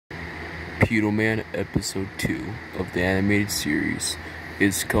Pedo Man episode 2 of the animated series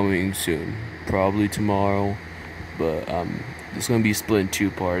is coming soon. Probably tomorrow, but it's gonna be split in two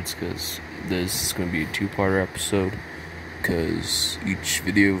parts because this is gonna be a two-parter episode because each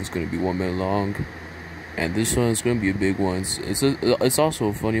video is gonna be 1 minute long, and this one is gonna be a big one. It's also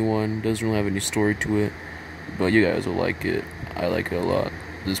a funny one. Doesn't really have any story to it, but you guys will like it. I like it a lot.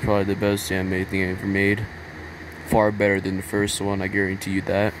 This is probably the best animated thing I ever made. Far better than the first one, I guarantee you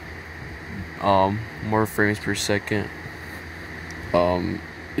that. More frames per second.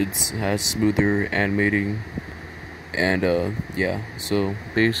 It has smoother animating, and yeah. So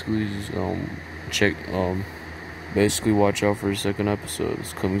basically, just, basically watch out for a second episode.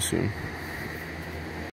 It's coming soon.